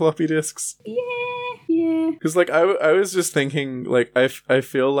using floppy disks? Yeah. Because, like, I was just thinking, like, I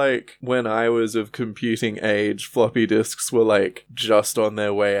feel like when I was of computing age, floppy disks were, like, just on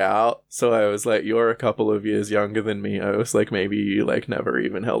their way out. So I was like, you're a couple of years younger than me. I was like, maybe you, like, never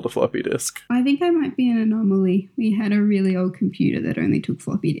even held a floppy disk. I think I might be an anomaly. We had a really old computer that only took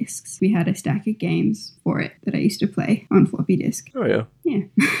floppy disks. We had a stack of games for it that I used to play on floppy disk. Oh, yeah. Yeah.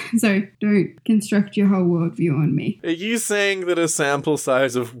 So don't construct your whole worldview on me. Are you saying that a sample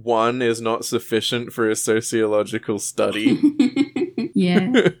size of 1 is not sufficient for a sociological study?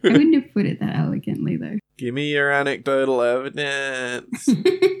 Yeah. I wouldn't have put it that elegantly, though. Give me your anecdotal evidence.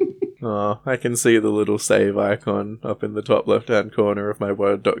 Oh, I can see the little save icon up in the top left-hand corner of my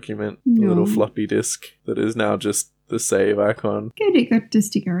Word document. The little floppy disk that is now just the save icon. Good, it got to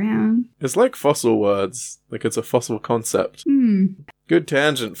stick around. It's like fossil words. Like it's a fossil concept. Good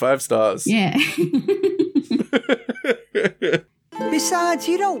tangent, 5 stars. Yeah. Besides,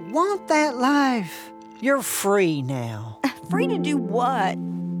 you don't want that life. You're free now. Free to do what?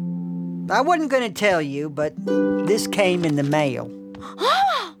 I wasn't going to tell you, but this came in the mail.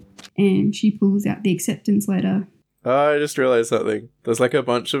 And she pulls out the acceptance letter. I just realized something. There's like a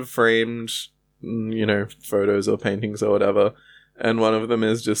bunch of framed, photos or paintings or whatever. And one of them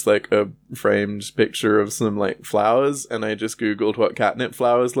is just like a framed picture of some like flowers. And I just Googled what catnip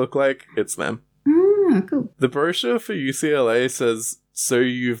flowers look like. It's them. Ah, cool. The brochure for UCLA says, so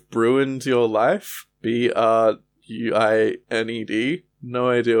you've ruined your life? BRUINED. No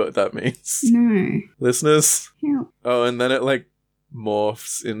idea what that means. No. Listeners? Help. Oh, and then it like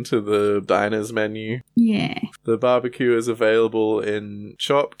morphs into the diner's menu. Yeah. The barbecue is available in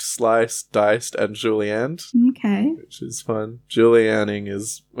chopped, sliced, diced, and julienned. Okay. Which is fun. Julienning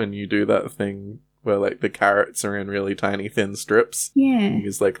is when you do that thing where like the carrots are in really tiny thin strips. Yeah.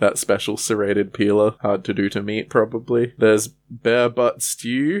 Use like that special serrated peeler. Hard to do to meat, probably. There's bear butt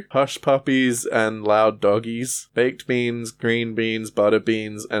stew, hush puppies, and loud doggies. Baked beans, green beans, butter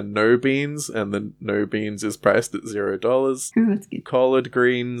beans, and no beans. And the no beans is priced at $0. Oh, that's good. Collard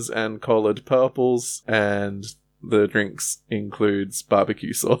greens and collard purples. And the drinks includes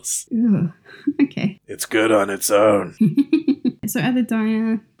barbecue sauce. Ugh. Okay. It's good on its own. So at the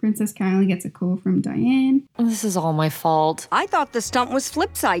diner, Princess Carolyn gets a call from Diane. This is all my fault. I thought the stunt was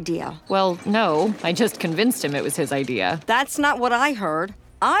Flip's idea. Well, no. I just convinced him it was his idea. That's not what I heard.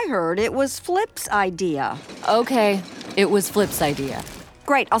 I heard it was Flip's idea. Okay, it was Flip's idea.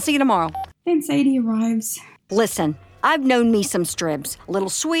 Great, I'll see you tomorrow. Then Sadie arrives. Listen, I've known me some Stribs. A little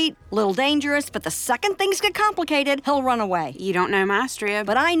sweet, a little dangerous, but the second things get complicated, he'll run away. You don't know my Strib.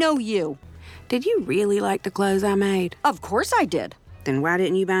 But I know you. Did you really like the clothes I made? Of course I did. Then why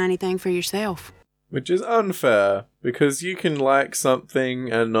didn't you buy anything for yourself? Which is unfair, because you can like something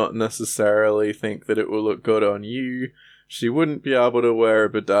and not necessarily think that it will look good on you. She wouldn't be able to wear a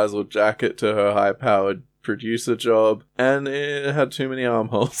bedazzled jacket to her high-powered producer job, and it had too many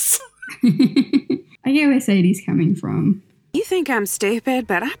armholes. I get where Sadie's coming from. You think I'm stupid,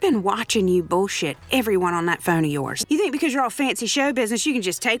 but I've been watching you bullshit everyone on that phone of yours. You think because you're all fancy show business, you can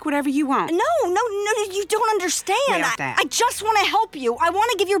just take whatever you want? No, you don't understand. Well, I just want to help you. I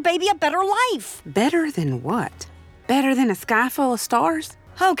want to give your baby a better life. Better than what? Better than a sky full of stars?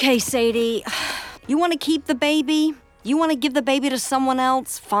 Okay, Sadie. You want to keep the baby? You want to give the baby to someone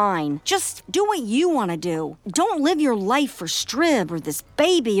else? Fine. Just do what you want to do. Don't live your life for Strib or this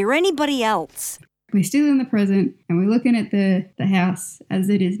baby or anybody else. We're still in the present, and we're looking at the house as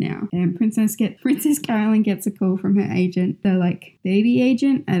it is now. And Princess Carolyn gets a call from her agent. They're like, baby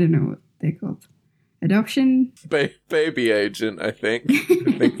agent? I don't know what they're called. Adoption? Baby agent, I think.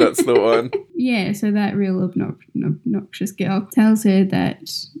 I think that's the one. Yeah, so that real obnoxious girl tells her that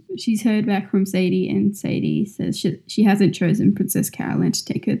she's heard back from Sadie, and Sadie says she hasn't chosen Princess Carolyn to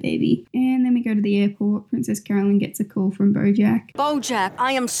take her baby. And then we go to the airport. Princess Carolyn gets a call from Bojack. Bojack,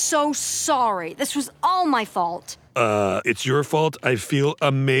 I am so sorry. This was all my fault. It's your fault. I feel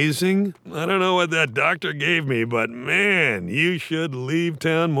amazing. I don't know what that doctor gave me, but man, you should leave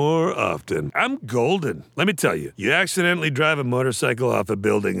town more often. I'm golden. Let me tell you, you accidentally drive a motorcycle off a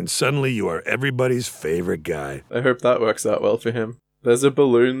building and suddenly you are everybody's favorite guy. I hope that works out well for him. There's a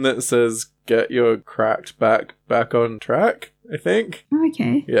balloon that says, get your cracked back on track, I think.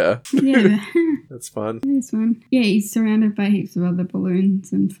 Okay. Yeah. Yeah. That's fun. It is fun. Yeah, he's surrounded by heaps of other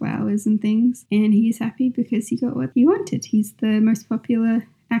balloons and flowers and things. And he's happy because he got what he wanted. He's the most popular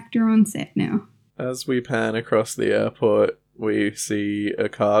actor on set now. As we pan across the airport, we see a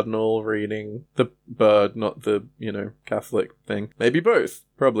cardinal reading the bird, not the, Catholic thing. Maybe both.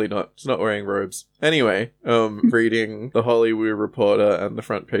 Probably not. It's not wearing robes. Anyway, reading The Hollywood Reporter, and the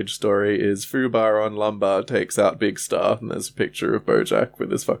front page story is Fubar on Lombard takes out Big Star, and there's a picture of Bojack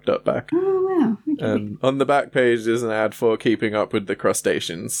with his fucked up back. Oh, wow. Okay. And on the back page is an ad for Keeping Up with the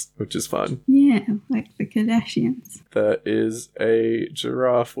Crustaceans, which is fun. Yeah, like the Kardashians. There is a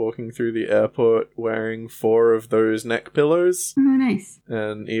giraffe walking through the airport wearing 4 of those neck pillows. Oh, nice.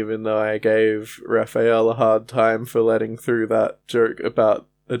 And even though I gave Raphael a hard time for letting through that joke about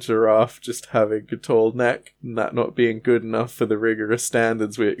a giraffe just having a tall neck and that not being good enough for the rigorous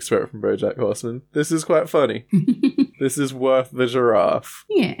standards we expect from BoJack Horseman, this is quite funny. This is worth the giraffe.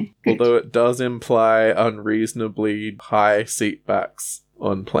 Yeah. Good. Although it does imply unreasonably high seat backs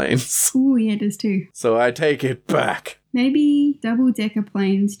on planes. Oh, yeah, it does too. So I take it back. Maybe double-decker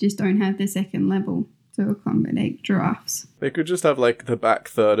planes just don't have the second level to accommodate giraffes. They could just have, the back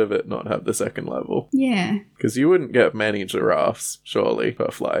third of it not have the second level. Yeah. Because you wouldn't get many giraffes, surely,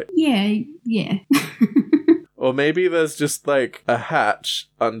 per flight. Yeah. Or maybe there's just, a hatch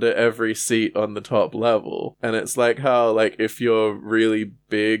under every seat on the top level. And it's like how, if you're really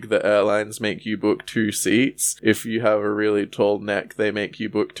big, the airlines make you book 2 seats. If you have a really tall neck, they make you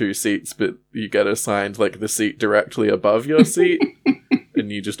book 2 seats, but you get assigned, the seat directly above your seat. And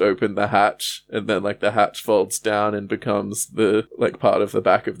you just open the hatch, and then, the hatch folds down and becomes the, part of the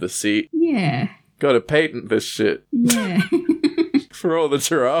back of the seat. Yeah. Gotta patent this shit. Yeah. For all the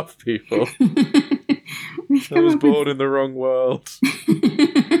giraffe people. I was born in the wrong world.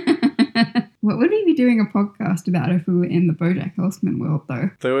 What would we be doing a podcast about if we were in the BoJack Horseman world, though?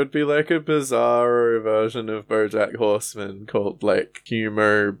 There would be like a bizarre version of BoJack Horseman called like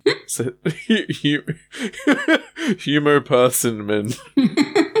Humor Personman.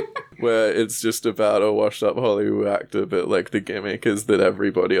 Where it's just about a washed-up Hollywood actor, but like the gimmick is that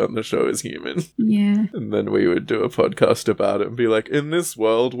everybody on the show is human. Yeah. And then we would do a podcast about it and be like, in this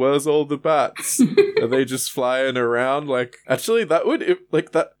world, where's all the bats? Are they just flying around? Like, actually, that would,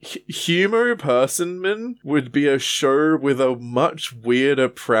 Humor Personman would be a show with a much weirder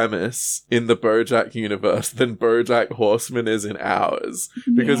premise in the BoJack universe than BoJack Horseman is in ours.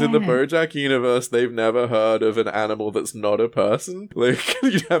 Because in the BoJack universe, they've never heard of an animal that's not a person. Like,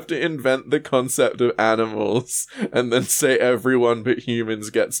 you'd have to invent the concept of animals and then say everyone but humans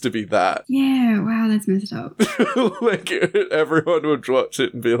gets to be that. Yeah, wow, that's messed up. Like, everyone would watch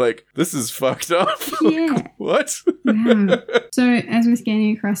it and be like, this is fucked up. Yeah. What? Wow. So, as we're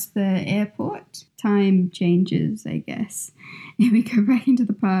scanning across the airport, time changes, I guess. And we go back into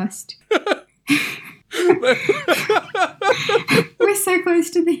the past. We're so close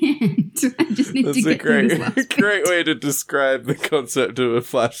to the end. I just need to get through this last bit. Great way to describe the concept of a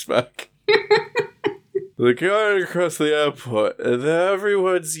flashback. We're going across the airport and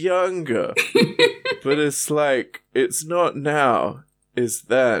everyone's younger. But it's like, it's not now, it's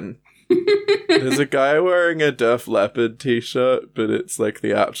then. There's a guy wearing a Def Leppard t-shirt, but it's like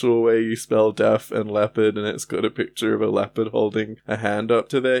the actual way you spell deaf and leopard, and it's got a picture of a leopard holding a hand up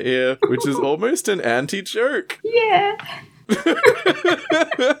to their ear, which is almost an anti-joke. Yeah.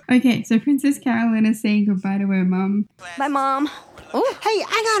 Okay, so Princess Carolyn is saying goodbye to her mum. Bye, Mom. Oh, hey,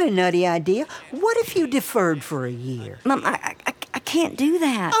 I got a nutty idea. What if you deferred for a year? Mom, I can't do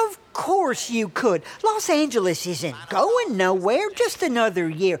that. Of course you could. Los Angeles isn't going nowhere, just another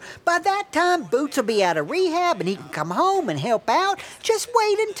year. By that time, Boots will be out of rehab and he can come home and help out. Just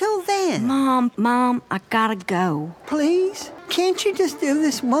wait until then. Mom, I gotta go. Please? Can't you just do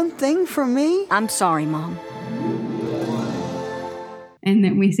this one thing for me? I'm sorry, Mom. And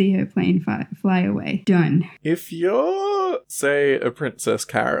then we see her plane fly away. Done. If you're, say, a Princess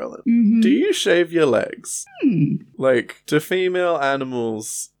Carolyn, do you shave your legs? Like, do female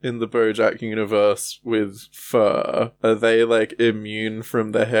animals in the BoJack universe with fur, are they, like, immune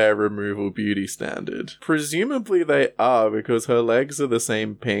from the hair removal beauty standard? Presumably they are, because her legs are the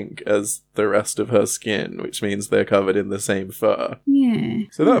same pink as the rest of her skin, which means they're covered in the same fur. Yeah.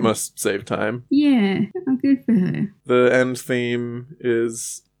 So that must save time. Yeah. Oh, good for her. The end theme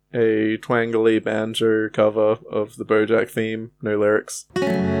is a twangly banjo cover of the BoJack theme, no lyrics.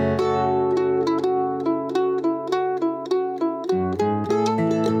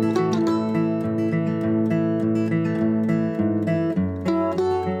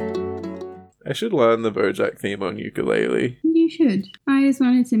 I should learn the BoJack theme on ukulele. You should. I just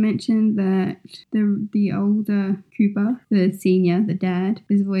wanted to mention that the older Cooper, the senior, the dad,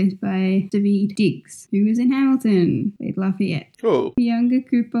 is voiced by David Diggs, who was in Hamilton, played Lafayette. Cool. The younger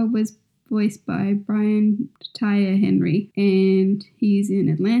Cooper was voiced by Brian Tyree Henry, and he's in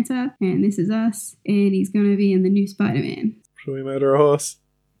Atlanta, and This Is Us, and he's going to be in the new Spider-Man. Should we murder a horse?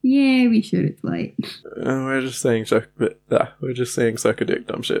 Yeah, we should. It's late. We're just saying suck a dick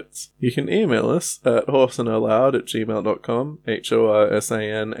dumb shits. You can email us at horseandaloud@gmail.com,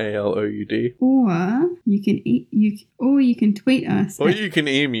 HORSANALOUD. Or you can tweet us. Or you can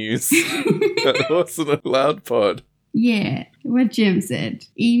emuse at horseandaloudpod. Yeah, what Jim said.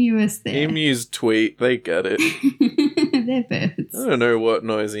 Emu us there. Emus tweet, they get it. They're birds. I don't know what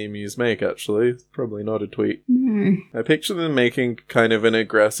noise emus make, actually. It's probably not a tweet. No. I picture them making kind of an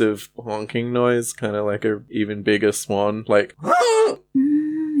aggressive honking noise, kind of like a even bigger swan, like...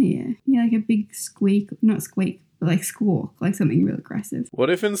 Yeah. Yeah, like a big squeak. Not squeak, but like squawk, like something real aggressive. What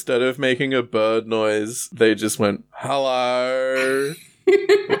if instead of making a bird noise, they just went, hello?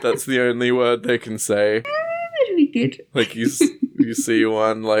 That's the only word they can say. That'd be good. Like you see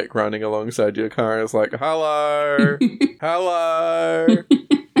one like running alongside your car and it's like, hello, hello,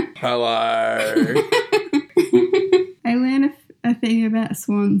 hello. I learned a thing about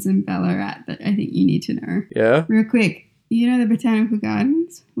swans in Ballarat that I think you need to know. Yeah? Real quick. You know the Botanical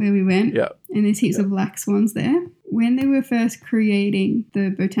Gardens where we went? Yeah. And there's heaps of black swans there. When they were first creating the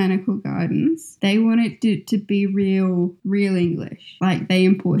Botanical Gardens, they wanted it to be real English. Like, they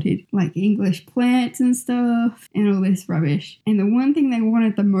imported, like, English plants and stuff and all this rubbish. And the one thing they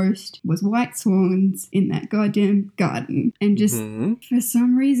wanted the most was white swans in that goddamn garden. And just, for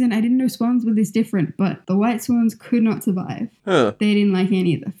some reason, I didn't know swans were this different, but the white swans could not survive. Huh. They didn't like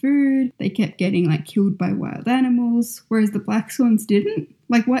any of the food. They kept getting, like, killed by wild animals, whereas the black swans didn't.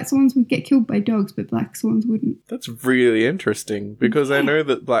 Like white swans would get killed by dogs, but black swans wouldn't. That's really interesting because I know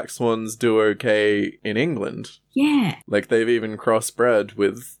that black swans do okay in England. Yeah. Like they've even crossbred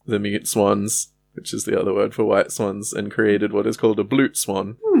with the mute swans, which is the other word for white swans, and created what is called a blute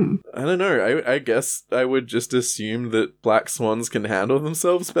swan. I don't know. I guess I would just assume that black swans can handle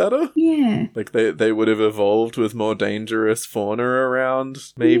themselves better. Yeah. Like they would have evolved with more dangerous fauna around,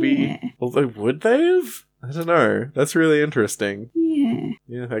 maybe. Yeah. Although, would they have? I don't know. That's really interesting. Yeah.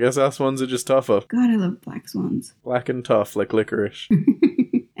 Yeah, I guess our swans are just tougher. God, I love black swans. Black and tough, like licorice.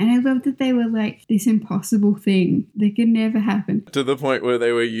 And I love that they were like this impossible thing that could never happen. To the point where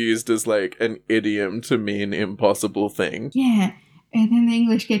they were used as like an idiom to mean impossible thing. Yeah. And then the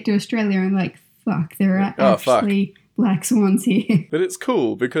English get to Australia and like, fuck, there are actually black swans here. But it's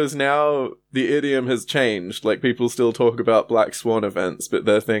cool because now the idiom has changed. Like, people still talk about black swan events, but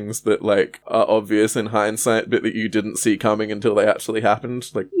they're things that, like, are obvious in hindsight, but that you didn't see coming until they actually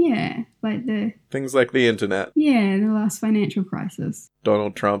happened. Like, yeah, like things like the internet. Yeah, the last financial crisis.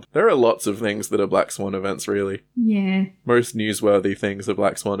 Donald Trump. There are lots of things that are black swan events, really. Yeah. Most newsworthy things are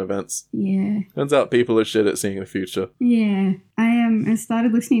black swan events. Yeah. Turns out people are shit at seeing the future. Yeah. I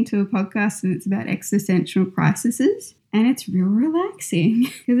started listening to a podcast and it's about existential crises. And it's real relaxing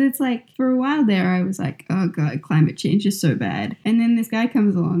because it's like, for a while there, I was like, oh God, climate change is so bad. And then this guy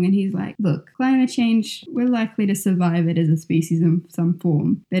comes along and he's like, look, climate change, we're likely to survive it as a species in some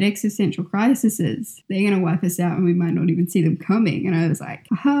form. But existential crises, they're going to wipe us out and we might not even see them coming. And I was like,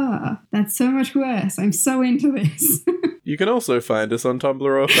 aha, that's so much worse. I'm so into this. You can also find us on Tumblr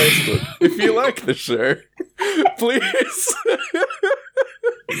or Facebook. If you like the show, please.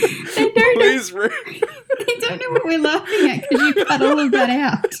 Please. They don't know what we're laughing at because you cut all of that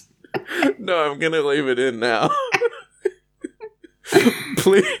out. No, I'm going to leave it in now.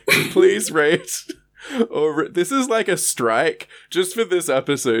 Please rate. Or this is like a strike just for this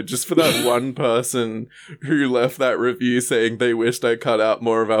episode, just for that one person who left that review saying they wished I cut out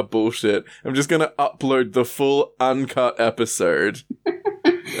more of our bullshit. I'm just going to upload the full uncut episode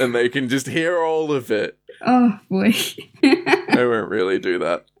and they can just hear all of it. Oh boy. I won't really do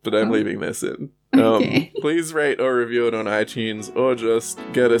that, but I'm leaving this in. Okay. Please rate or review it on iTunes, or just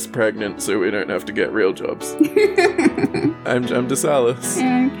get us pregnant so we don't have to get real jobs. I'm Jem DeSalis.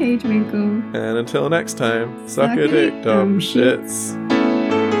 And I'm Paige Winkle. And until next time, suck a dick, dumb shits.